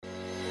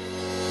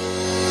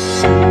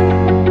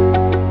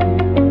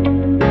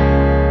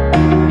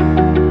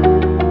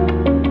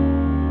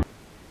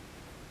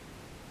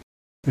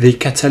The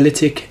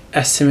catalytic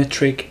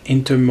asymmetric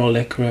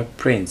intermolecular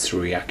Prince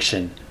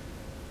reaction.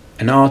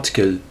 An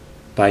article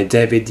by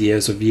David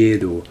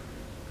Diaz-Oviedo,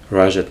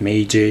 Rajat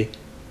Meiji,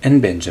 and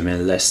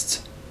Benjamin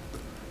List.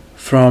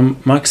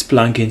 From Max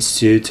Planck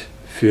Institut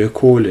für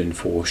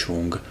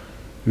Kohlenforschung,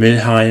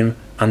 Mülheim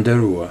an der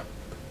Ruhr,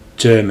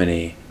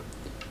 Germany.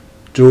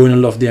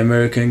 Journal of the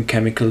American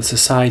Chemical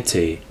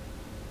Society,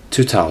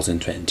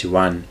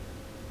 2021.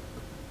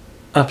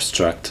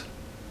 Abstract.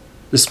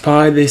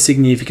 Despite their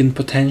significant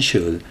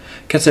potential,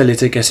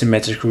 catalytic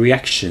asymmetric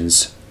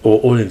reactions,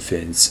 or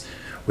olefins,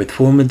 with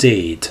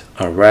formaldehyde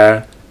are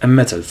rare and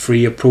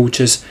metal-free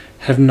approaches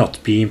have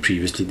not been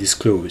previously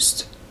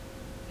disclosed.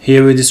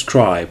 Here we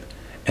describe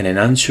an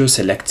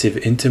enantioselective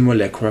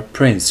intermolecular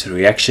Prince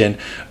reaction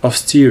of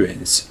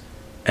stearins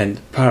and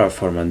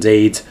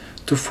paraformaldehyde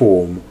to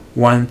form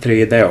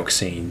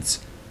 1,3-dioxanes,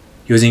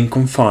 using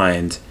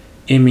confined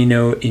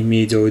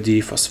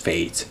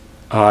iminoimidodiphosphate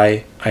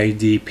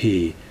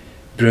 (IIDP)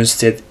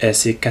 Bronsted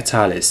acid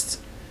catalysts.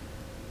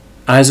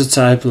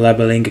 Isotype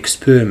labeling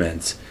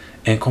experiments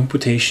and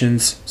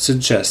computations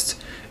suggest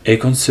a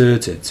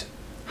concerted,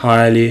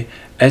 highly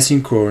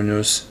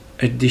asynchronous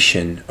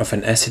addition of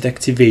an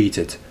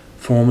acid-activated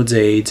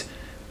formaldehyde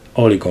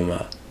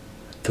oligomer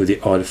to the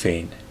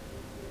olefin.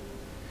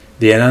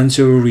 The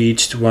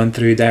enantio-reached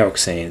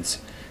 1,3-dioxanes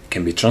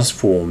can be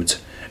transformed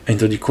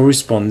into the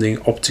corresponding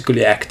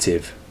optically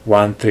active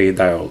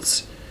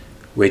 1,3-diols,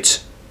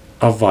 which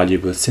are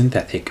valuable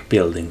synthetic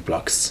building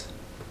blocks.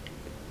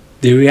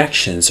 The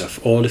reactions of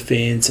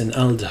olefins and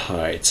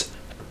aldehydes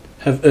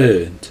have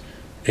earned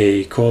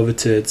a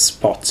coveted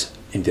spot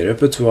in the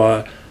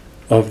repertoire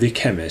of the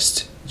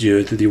chemist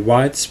due to the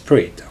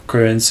widespread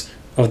occurrence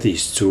of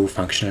these two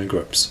functional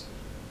groups.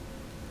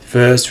 The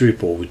first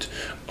report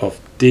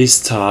of this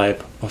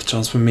type of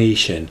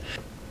transformation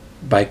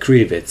by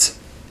Krivitz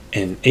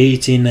in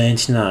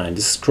 1899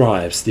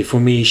 describes the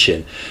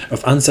formation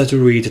of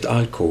unsaturated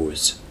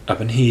alcohols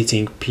upon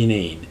heating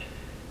pinene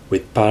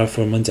with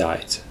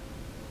paraformaldehyde.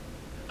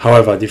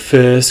 However, the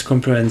first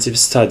comprehensive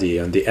study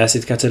on the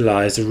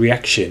acid-catalyzed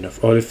reaction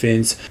of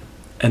olefins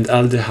and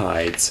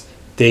aldehydes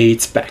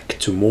dates back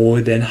to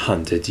more than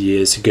 100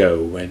 years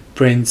ago, when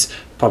Prince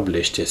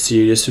published a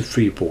series of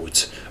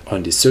reports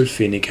on the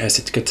sulfinic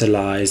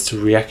acid-catalyzed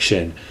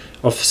reaction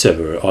of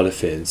several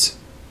olefins,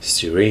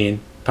 styrene,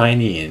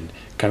 pinene,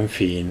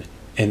 camphene,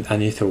 and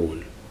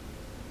anethol,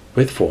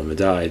 with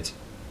formaldehyde.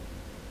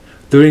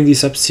 During the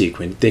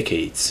subsequent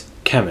decades,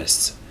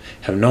 chemists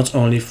have not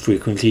only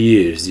frequently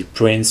used the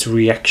Prince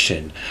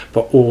reaction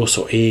but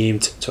also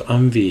aimed to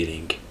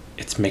unveiling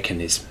its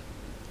mechanism.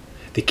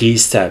 The key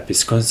step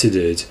is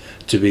considered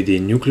to be the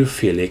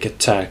nucleophilic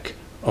attack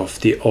of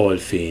the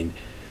olefin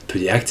to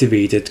the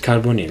activated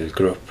carbonyl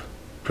group,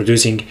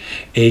 producing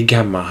a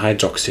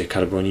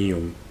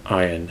gamma-hydroxycarbonium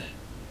ion.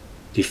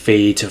 The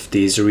fate of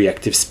these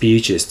reactive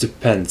species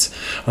depends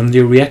on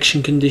the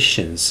reaction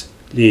conditions,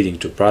 leading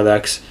to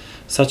products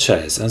such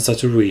as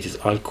unsaturated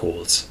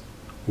alcohols,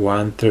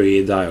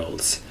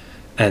 1,3-diols,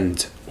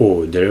 and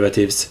or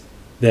derivatives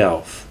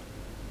thereof.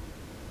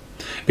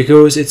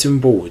 Because it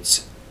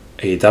embodies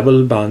a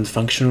double bond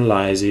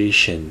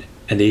functionalization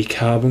and a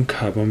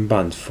carbon-carbon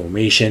bond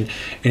formation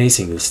in a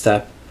single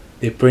step,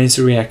 the Prince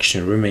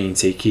reaction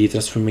remains a key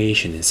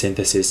transformation in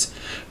synthesis,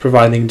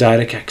 providing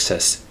direct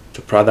access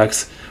to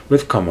products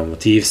with common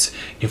motifs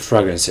in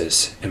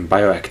fragrances and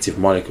bioactive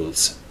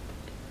molecules.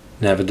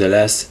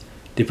 Nevertheless,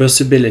 the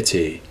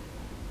possibility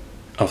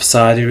of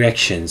side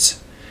reactions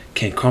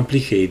can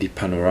complicate the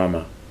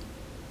panorama.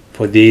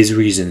 For these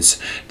reasons,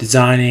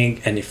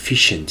 designing an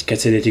efficient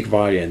catalytic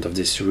variant of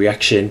this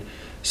reaction,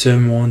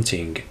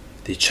 surmounting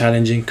the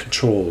challenging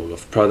control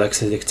of product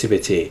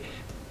selectivity,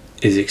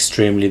 is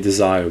extremely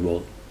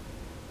desirable.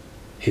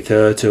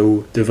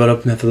 Hitherto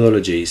developed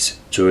methodologies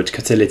toward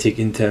catalytic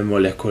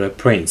intermolecular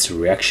Prince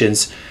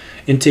reactions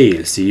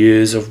entails the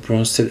use of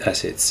Bronsted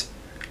acids,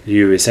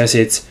 Lewis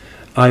acids,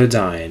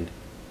 iodine,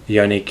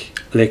 ionic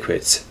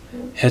liquids,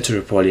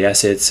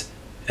 heteropolyacids,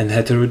 and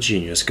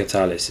heterogeneous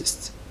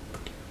catalysts.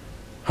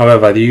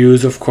 However, the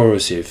use of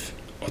corrosive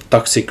or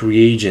toxic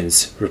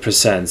reagents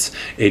represents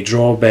a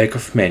drawback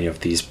of many of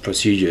these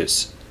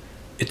procedures.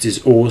 It is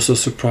also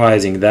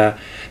surprising that,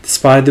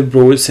 despite the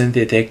broad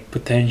synthetic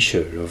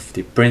potential of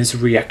the Prince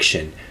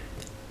reaction,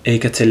 a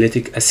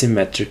catalytic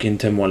asymmetric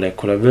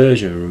intermolecular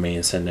version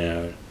remains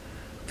unknown.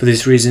 For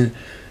this reason,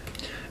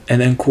 and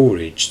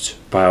encouraged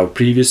by our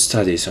previous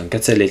studies on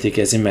catalytic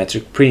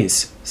asymmetric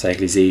Prince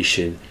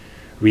cyclization,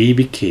 we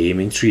became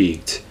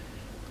intrigued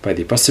by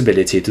the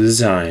possibility to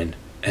design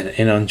an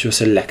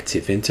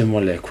enantioselective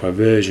intermolecular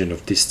version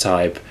of this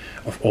type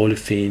of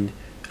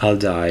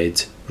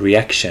olefin-aldehyde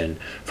reaction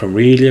from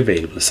readily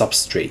available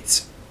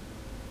substrates.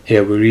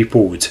 Here we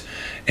report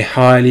a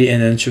highly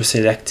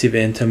enantioselective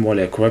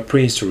intermolecular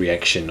Prince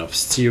reaction of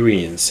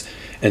stearins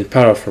and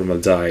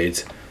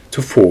paraformaldehyde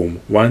to form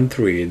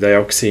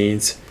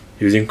 1,3-dioxanes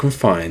using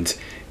confined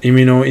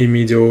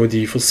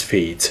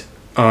iminoimidodiphosphate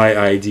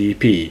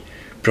 (IIDP)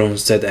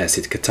 Bronsted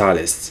acid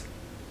catalysts.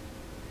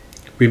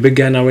 We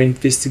began our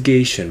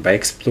investigation by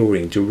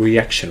exploring the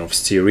reaction of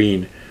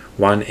styrene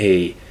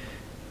 1A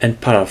and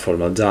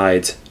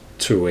paraformaldehyde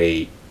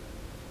 2A.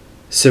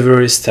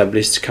 Several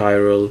established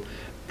chiral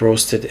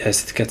prostate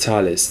acid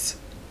catalysts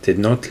did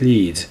not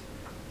lead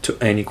to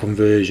any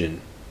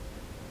conversion.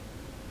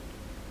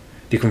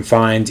 The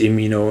confined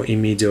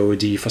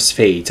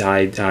imidodiphosphate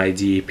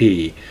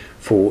IDP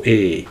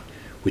 4A,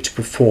 which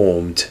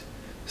performed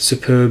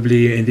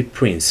superbly in the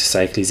Prince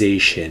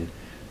cyclization,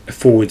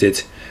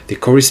 afforded the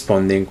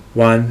corresponding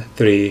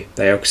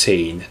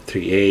 1,3-dioxane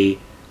 3A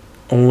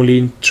only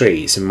in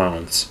trace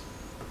amounts,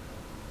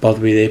 but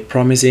with a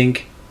promising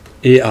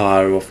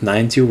AR of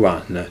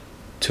 91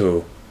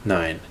 to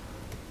 9.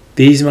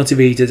 These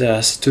motivated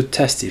us to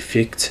test the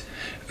effect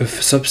of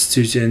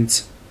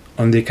substituents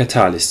on the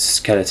catalyst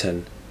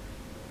skeleton.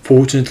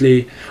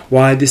 Fortunately,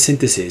 while the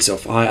synthesis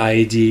of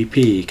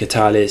IIDP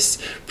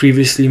catalysts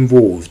previously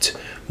involved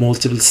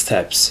multiple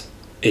steps,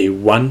 a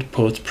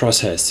one-pot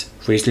process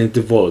recently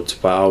developed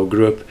by our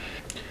group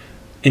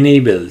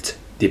enabled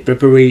the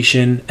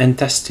preparation and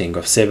testing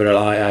of several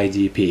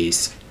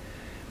IIDPs.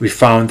 We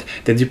found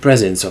that the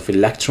presence of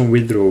electron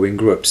withdrawing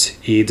groups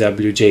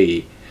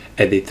EWJ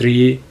at the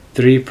 3'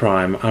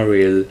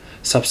 aryl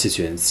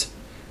substituents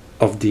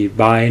of the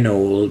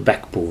bienol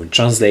backbone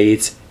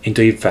translates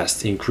into a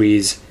vast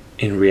increase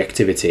in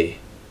reactivity.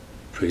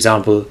 For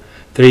example,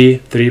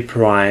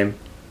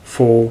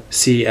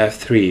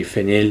 4CF3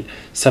 phenyl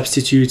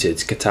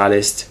substituted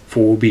catalyst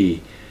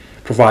 4B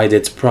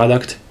provided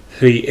product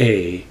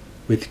 3A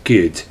with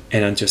good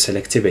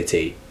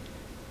enantioselectivity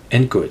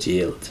and good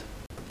yield.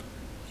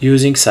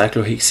 Using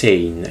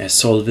cyclohexane as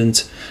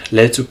solvent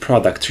led to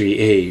product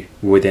 3A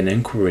with an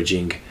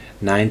encouraging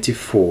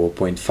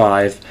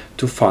 94.5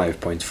 to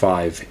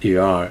 5.5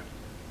 ER,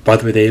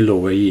 but with a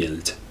lower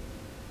yield.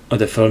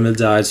 Other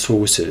formaldehyde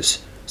sources,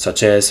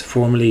 such as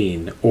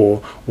formalin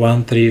or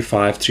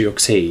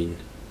 1,3,5-trioxane,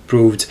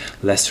 proved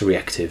less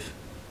reactive,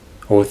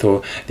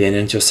 although the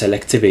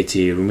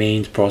enantioselectivity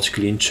remained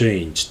practically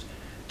unchanged.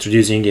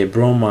 Introducing a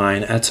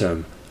bromine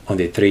atom on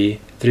the 3'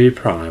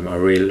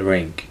 aryl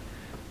ring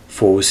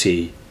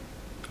 4C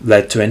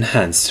led to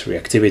enhanced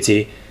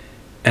reactivity,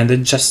 and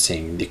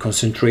adjusting the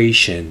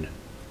concentration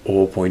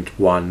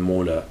 0.1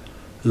 molar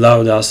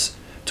allowed us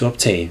to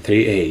obtain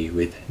 3A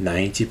with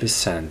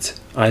 90%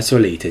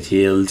 isolated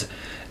yield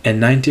and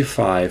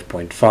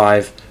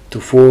 95.5 to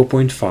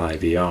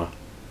 4.5 ER.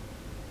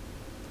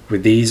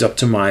 With these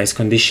optimized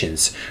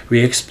conditions, we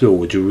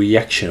explored the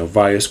reaction of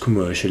various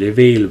commercially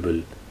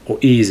available or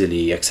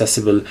easily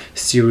accessible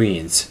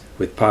styrenes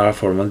with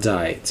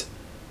paraformaldehyde.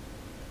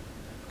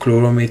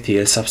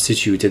 Chloromethyl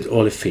substituted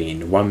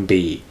olefin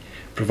 1B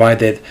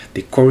provided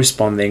the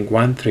corresponding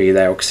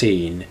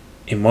 1,3-dioxane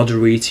in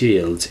moderate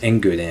yield and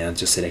good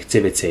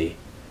enantioselectivity.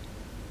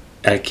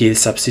 Alkyl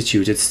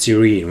substituted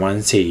styrene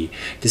 1C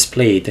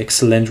displayed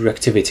excellent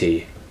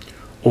reactivity,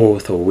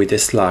 although with a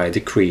slight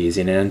decrease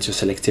in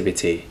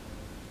enantioselectivity.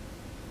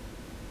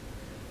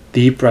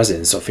 The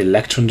presence of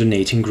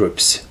electron-donating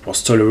groups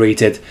was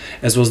tolerated,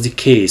 as was the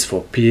case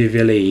for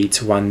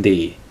pivalate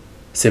 1D.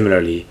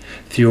 Similarly,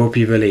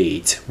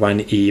 thiopivalate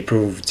 1E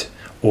proved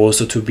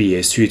also to be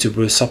a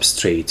suitable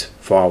substrate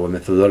for our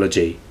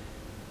methodology.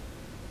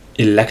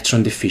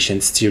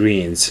 Electron-deficient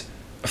styrenes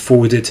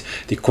afforded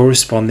the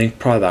corresponding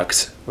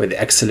products with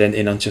excellent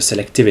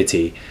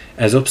enantioselectivity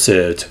as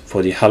observed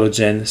for the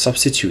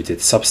halogen-substituted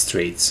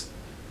substrates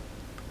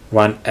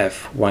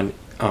 1F,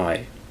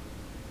 1I.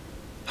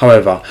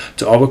 However,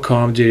 to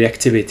overcome the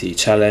reactivity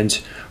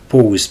challenge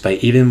posed by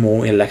even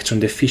more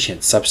electron-deficient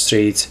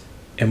substrates,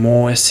 a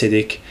more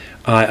acidic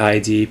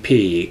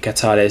IIDP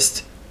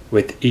catalyst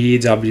with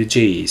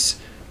EWGs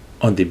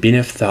on the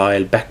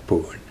binethyl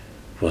backbone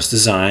was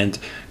designed,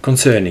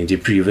 concerning the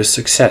previous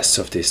success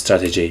of this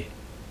strategy.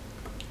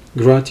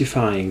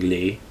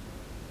 Gratifyingly,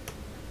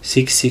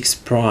 6'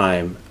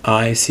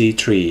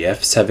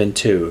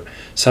 IC3F72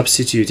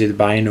 substituted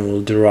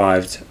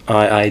bienol-derived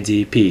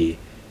IIDP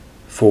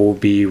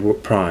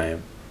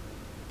 4B'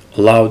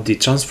 allowed the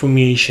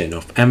transformation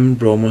of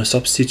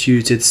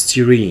M-bromo-substituted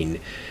styrene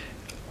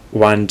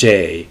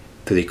 1J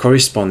to the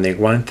corresponding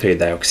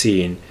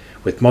 1,3-dioxane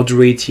with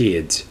moderate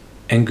yield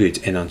and good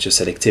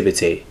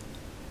enantioselectivity.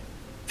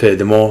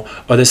 Furthermore,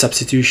 other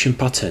substitution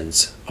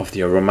patterns of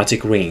the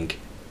aromatic ring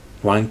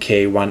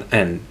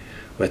 1K1N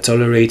were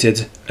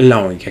tolerated,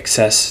 allowing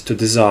access to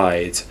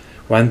desired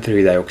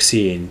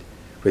 1,3-dioxane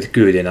with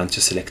good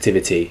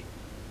enantioselectivity.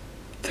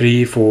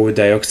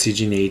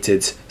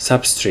 3,4-dioxygenated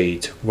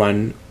substrate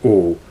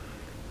 1O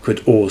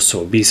could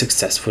also be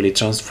successfully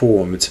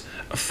transformed,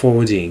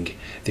 affording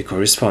the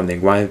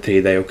corresponding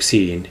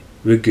 1,3-dioxane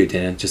with good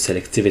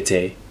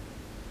enantioselectivity.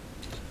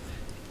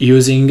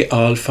 Using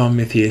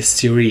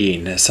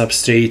alpha-methylstyrene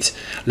substrate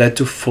led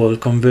to full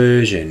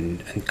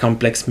conversion and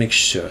complex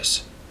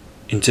mixtures.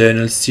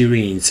 Internal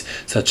styrenes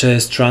such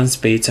as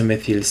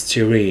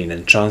trans-beta-methylstyrene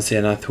and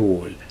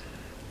trans-enanthol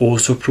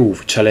also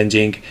proved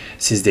challenging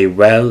since they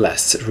were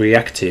less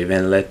reactive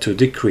and led to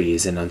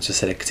decrease in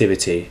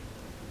enantioselectivity.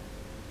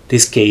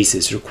 These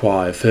cases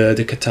require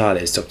further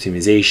catalyst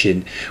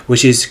optimization,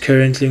 which is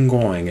currently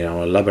ongoing in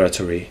our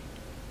laboratory.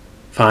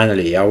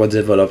 Finally, our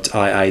developed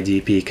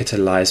IIDP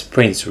catalyzed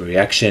Prince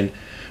reaction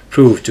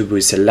proved to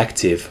be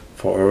selective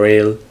for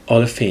aryl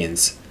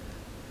olefins,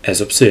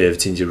 as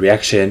observed in the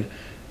reaction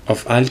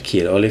of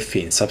alkyl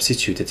olefin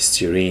substituted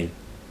styrene,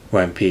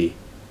 1P.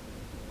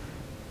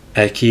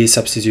 Alkyl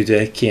substituted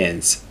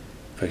alkenes,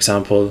 for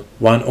example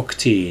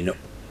 1-octene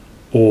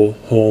or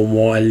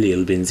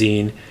homoallyl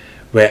benzene,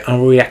 were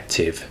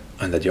unreactive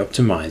under the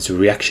optimized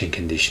reaction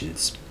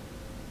conditions.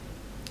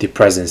 The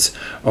presence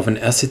of an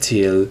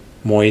acetyl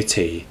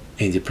moiety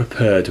in the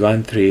prepared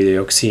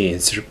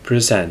 1,3-dioxenes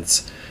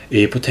represents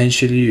a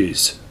potential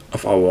use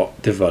of our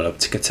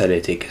developed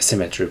catalytic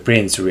asymmetry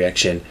Prince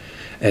reaction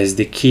as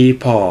the key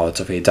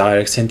part of a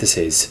direct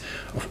synthesis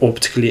of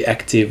optically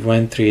active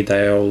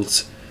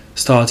 1,3-diols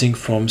starting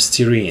from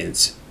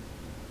styrenes,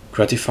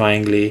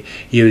 gratifyingly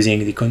using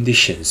the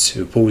conditions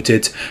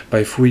reported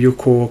by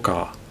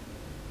Fukuoka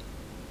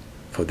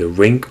for the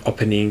ring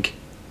opening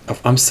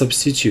of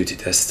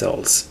unsubstituted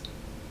acetals.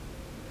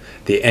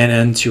 The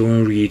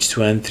N-enantioene-enriched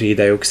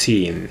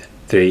 1,3-dioxene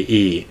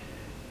 3E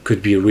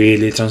could be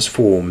really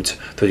transformed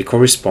to the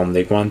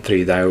corresponding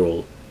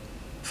 1,3-diol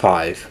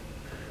 5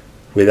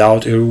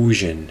 without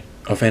erosion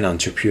of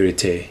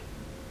enantiopurity.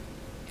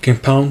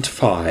 Compound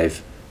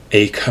 5,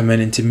 a common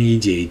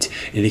intermediate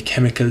in the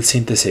chemical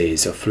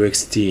synthesis of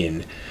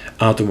fluoxetine,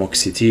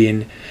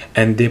 atomoxetine,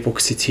 and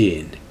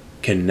depoxetine,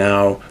 can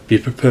now be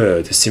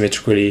prepared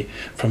symmetrically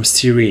from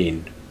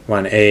styrene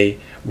 1A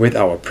with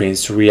our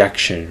Prince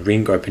reaction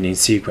ring opening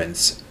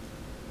sequence.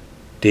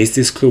 This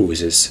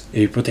discloses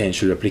a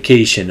potential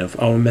application of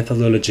our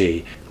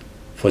methodology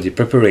for the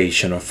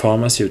preparation of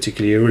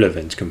pharmaceutically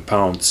relevant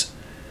compounds.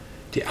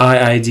 The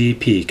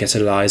IIDP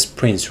catalyzed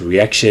Prince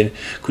reaction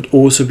could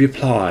also be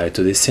applied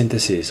to the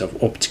synthesis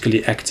of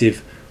optically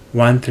active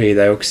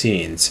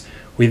 1,3-dioxenes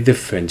with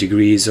different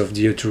degrees of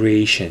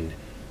deuteration,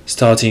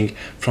 starting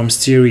from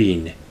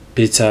styrene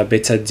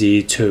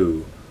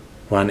beta-beta-D2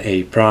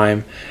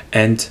 1A'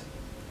 and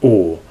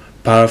or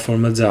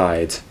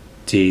paraformaldehyd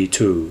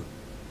D2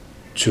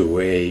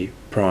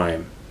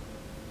 2A'.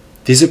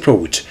 This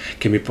approach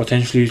can be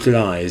potentially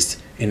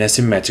utilized in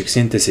asymmetric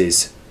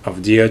synthesis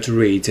of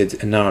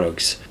deuterated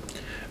analogues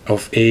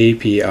of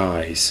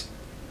APIs,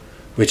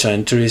 which are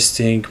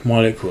interesting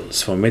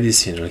molecules for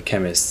medicinal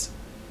chemists.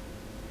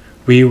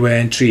 We were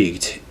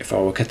intrigued if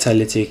our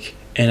catalytic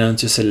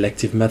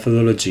enantioselective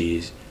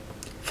methodology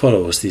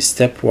follows the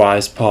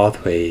stepwise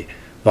pathway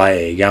via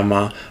a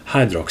gamma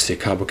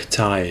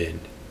hydroxycarbocation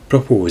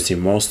proposed in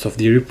most of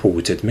the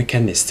reported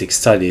mechanistic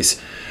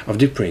studies of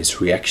the Prince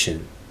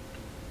reaction.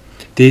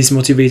 This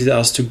motivated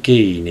us to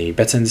gain a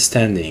better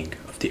understanding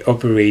of the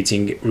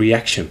operating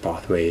reaction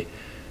pathway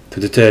to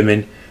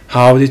determine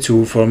how the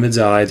two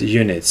formaldehyde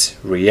units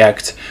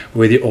react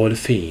with the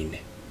olefin.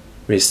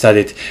 We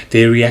studied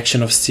the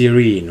reaction of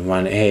styrene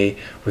 1A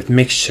with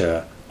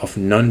mixture of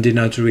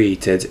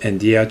non-denaturated and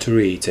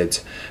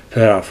denaturated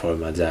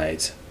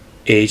paraformaldehyde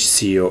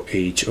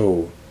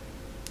HCOHO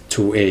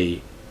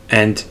 2A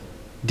and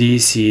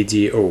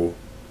DCDO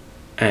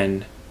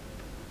and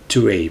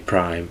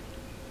 2A'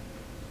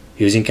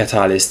 using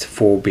catalyst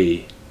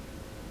 4B.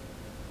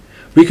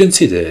 We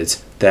considered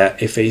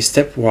that if a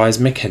stepwise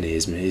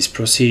mechanism is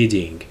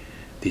proceeding,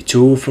 the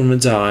two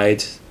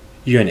formaldehyde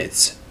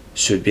units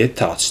should be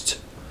attached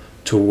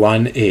to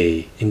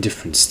 1A in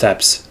different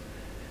steps.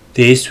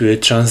 This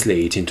would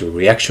translate into a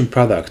reaction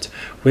product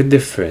with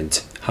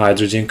different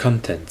hydrogen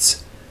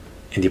contents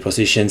in the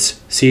positions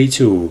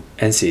C2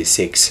 and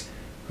C6,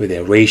 with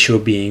their ratio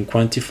being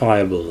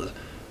quantifiable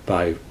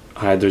by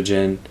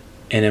hydrogen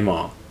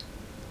NMR.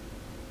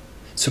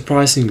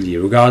 Surprisingly,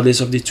 regardless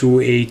of the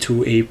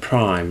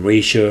 2A-2A'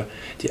 ratio,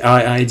 the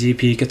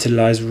IIDP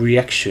catalyzed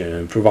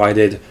reaction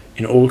provided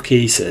in all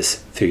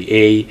cases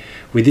 3A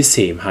with the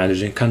same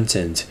hydrogen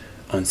content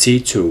on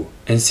C2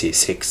 and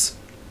C6.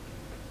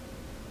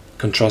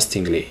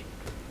 Contrastingly,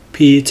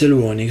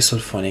 p-toluonic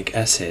sulfonic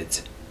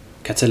acid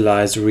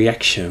catalyzed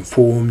reaction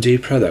formed a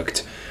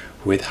product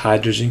with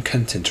hydrogen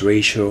content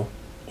ratio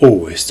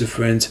always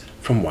different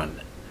from 1.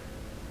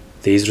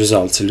 These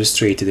results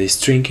illustrated a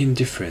striking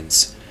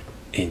difference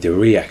in the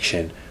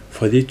reaction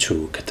for the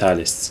two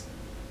catalysts.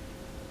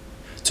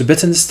 To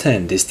better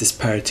understand this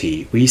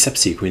disparity, we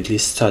subsequently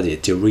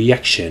studied the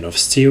reaction of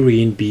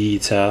styrene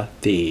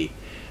beta-D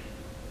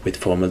with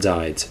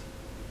formaldehyde,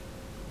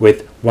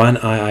 with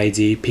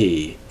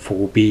 1-IIDP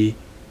 4B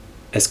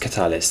as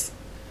catalyst.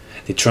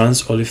 The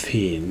trans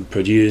olefin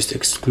produced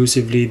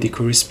exclusively the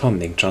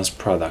corresponding trans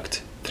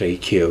product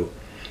 3Q.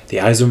 The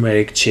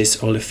isomeric cis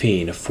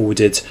olefin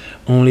afforded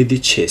only the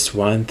cis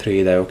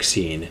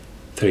 1,3-dioxene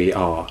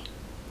 3R.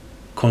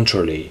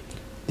 Contrarily,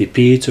 the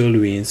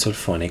p-toluene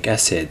sulfonic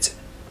acid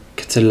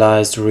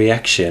catalyzed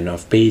reaction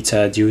of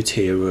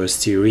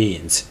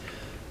beta-deuterostyrenes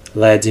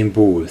led in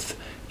both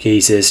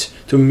cases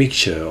to a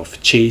mixture of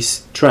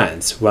cis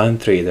trans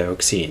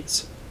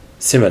 1,3-dioxenes,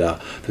 similar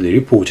to the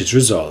reported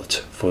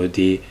result for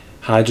the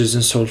hydrogen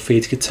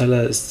sulfate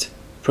catalyzed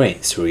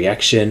Prince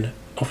reaction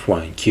of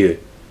 1Q.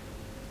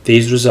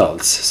 These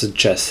results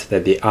suggest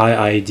that the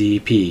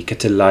IIDP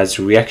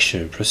catalyzed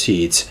reaction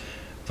proceeds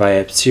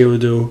via a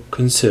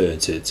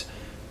pseudo-concerted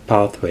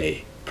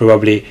pathway,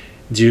 probably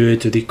due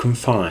to the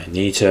confined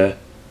nature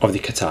of the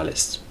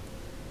catalyst.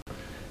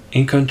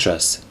 In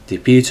contrast, the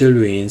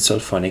p-toluene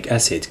sulfonic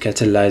acid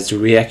catalyzed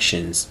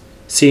reactions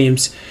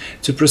seems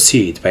to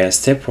proceed by a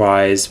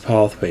stepwise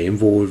pathway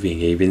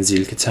involving a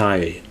benzyl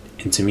cation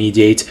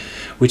intermediate,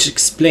 which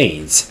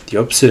explains the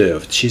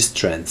observed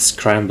shear-strength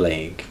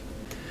scrambling.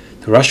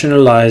 To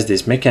rationalize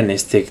these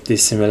mechanistic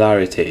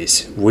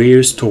dissimilarities, we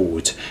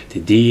restored the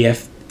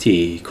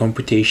DFT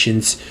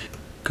computations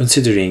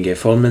considering a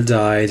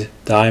formaldehyde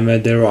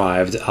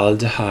dimer-derived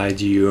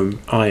aldehydium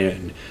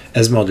ion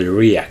as model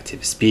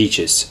reactive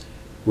species,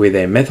 with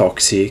a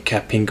methoxy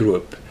capping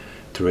group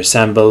to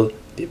resemble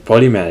the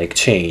polymeric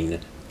chain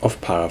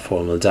of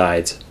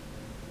paraformaldehyde.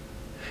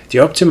 The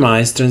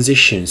optimized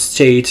transition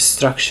state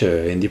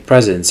structure in the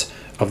presence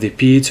of the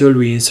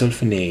p-toluene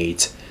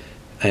sulfonate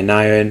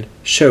anion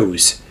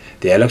shows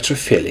the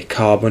electrophilic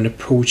carbon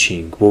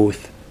approaching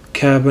both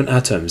carbon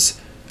atoms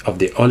of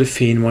the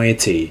olefin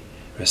moiety,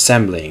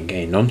 resembling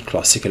a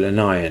non-classical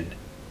anion.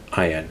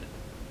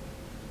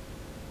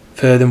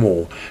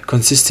 Furthermore,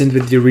 consistent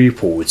with the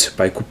report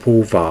by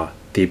Kopova,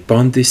 the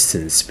bond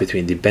distance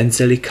between the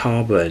benzylic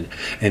carbon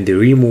and the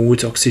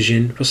removed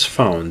oxygen was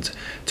found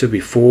to be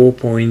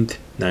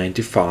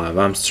 4.95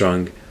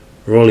 Armstrong,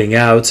 ruling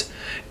out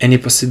any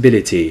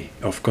possibility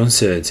of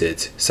concerted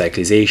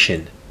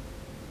cyclization.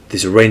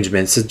 This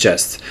arrangement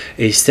suggests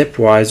a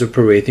stepwise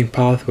operating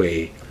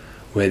pathway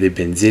where the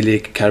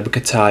benzylic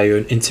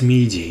carbocation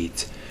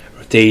intermediate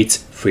rotates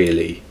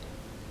freely,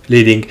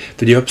 leading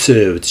to the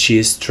observed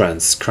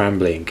shear-strength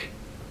scrambling.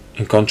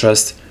 In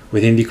contrast,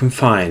 within the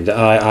confined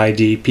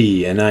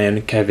IIDP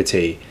anion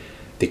cavity,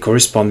 the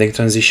corresponding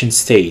transition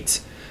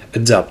states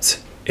adopt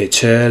a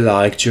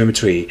chair-like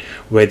geometry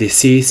where the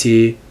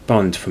CC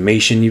bond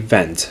formation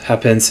event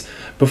happens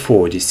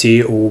before the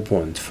CO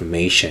bond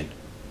formation.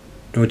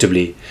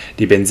 Notably,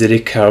 the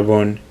benzylic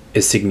carbon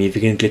is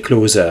significantly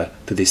closer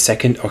to the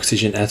second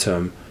oxygen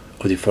atom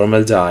of the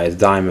formaldehyde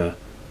dimer,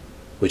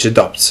 which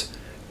adopts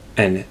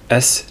an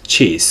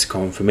S-cis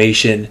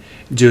conformation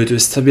due to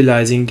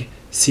stabilizing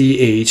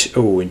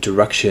CHO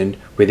interaction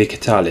with the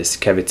catalyst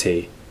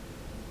cavity.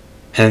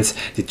 Hence,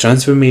 the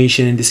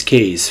transformation in this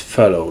case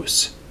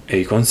follows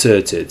a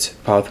concerted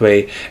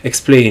pathway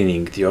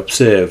explaining the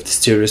observed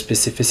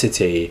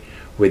stereospecificity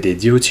with the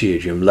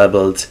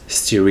deuterium-labeled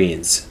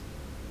stearins.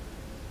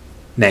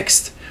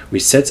 Next, we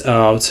set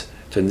out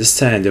to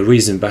understand the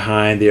reason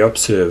behind the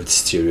observed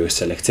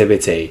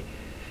stereoselectivity.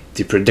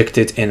 The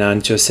predicted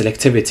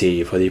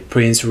enantioselectivity for the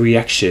Prince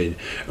reaction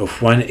of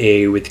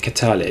 1A with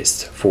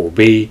catalyst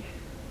 4B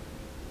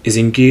is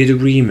in good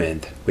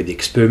agreement with the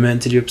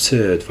experimentally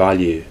observed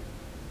value.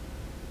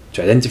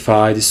 To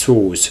identify the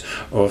source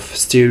of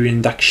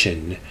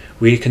stereoinduction,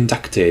 we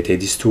conducted a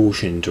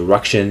distortion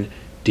interaction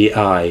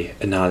DI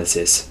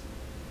analysis.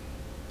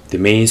 The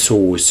main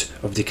source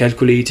of the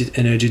calculated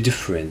energy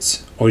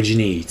difference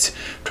originates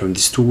from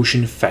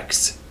distortion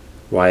effects,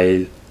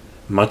 while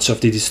much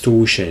of the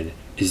distortion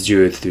is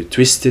due to the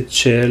twisted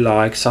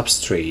chair-like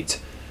substrate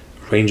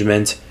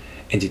arrangement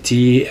in the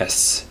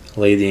TES,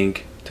 leading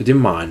to the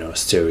minor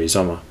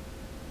stereoisomer.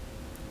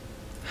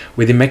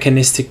 With the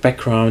mechanistic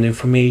background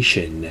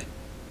information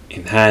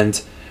in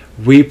hand,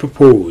 we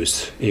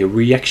proposed a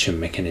reaction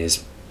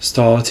mechanism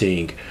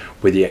starting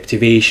with the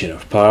activation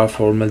of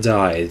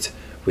paraformaldehyde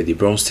with the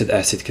Bronsted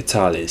acid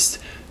catalyst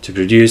to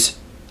produce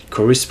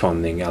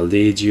corresponding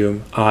aldehydium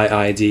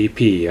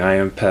IIDP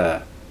ion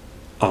pair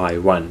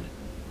I1.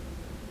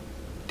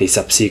 The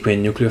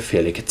subsequent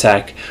nucleophilic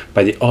attack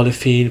by the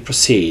olefin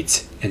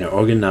proceeds in an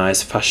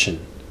organized fashion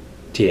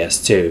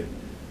TS2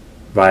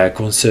 via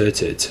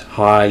concerted,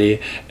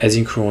 highly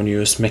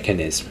asynchronous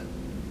mechanism,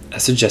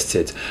 as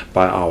suggested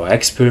by our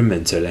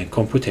experimental and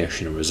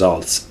computational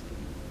results.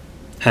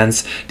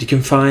 Hence, the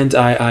confined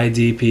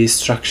IIDP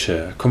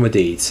structure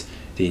accommodates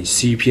the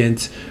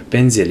incipient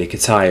benzylic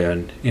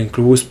cation in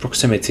close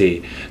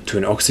proximity to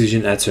an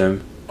oxygen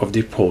atom of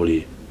the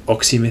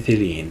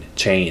polyoxymethylene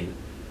chain,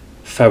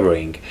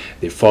 favoring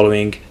the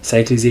following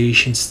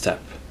cyclization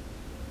step,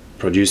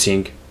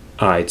 producing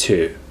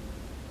I2.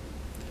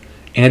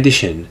 In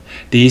addition,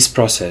 this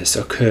process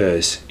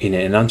occurs in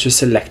an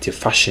enantioselective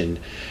fashion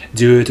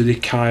due to the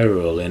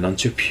chiral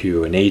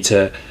enantiopure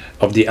nature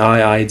of the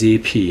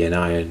IIDP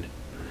anion.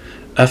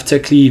 After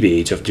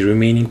cleavage of the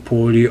remaining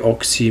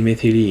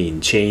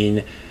polyoxymethylene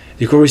chain,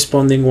 the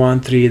corresponding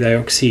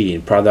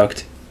 1,3-dioxane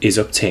product is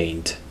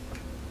obtained.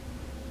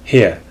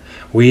 Here,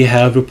 we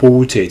have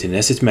reported an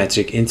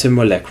asymmetric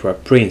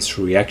intermolecular Prince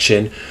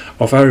reaction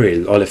of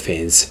aryl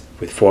olefins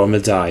with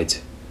formaldehyde,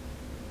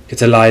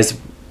 catalyzed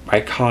by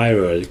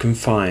chiral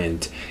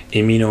confined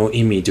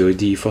aminoimido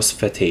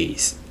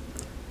diphosphatase.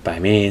 By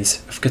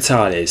means of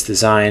catalyst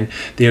design,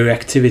 the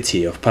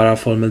reactivity of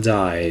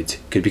paraformaldehyde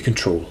could be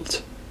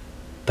controlled.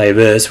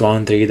 Diverse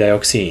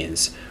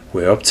 1,3-dioxanes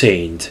were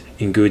obtained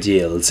in good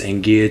yields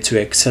and geared to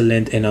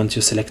excellent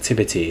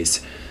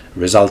enantioselectivities, selectivities,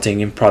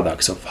 resulting in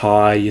products of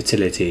high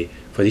utility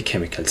for the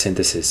chemical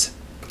synthesis.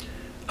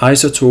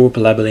 Isotope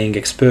labeling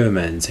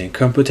experiments and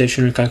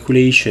computational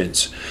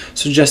calculations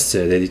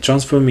suggested that the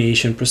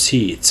transformation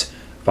proceeds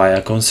via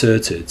a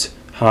concerted,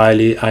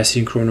 highly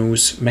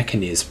asynchronous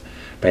mechanism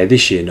by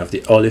addition of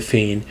the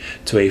olefin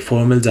to a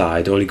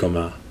formaldehyde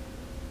oligomer.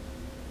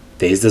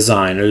 This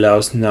design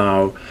allows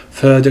now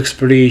further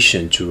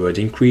exploration toward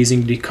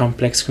increasingly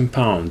complex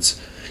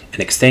compounds,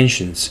 and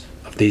extensions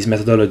of this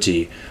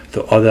methodology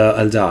to other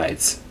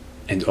aldehydes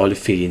and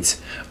olefins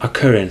are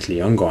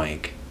currently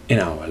ongoing in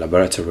our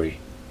laboratory.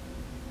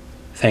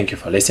 Thank you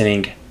for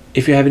listening.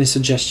 If you have any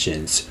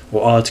suggestions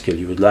or article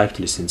you would like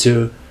to listen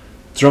to,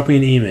 drop me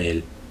an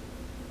email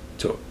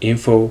to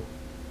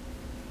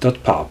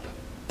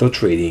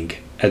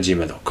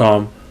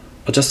info.pub.reading@gmail.com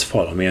or just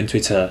follow me on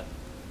Twitter,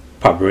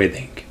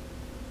 pubreading.